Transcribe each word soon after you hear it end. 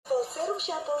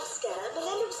Shampoo sekarang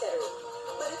mengandung serum.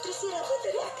 Menutrisi rambut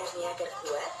dari akarnya agar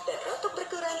kuat dan rontok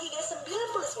berkurang hingga 99%.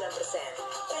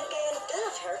 Rangkaian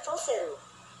Dove Hair Fall Serum.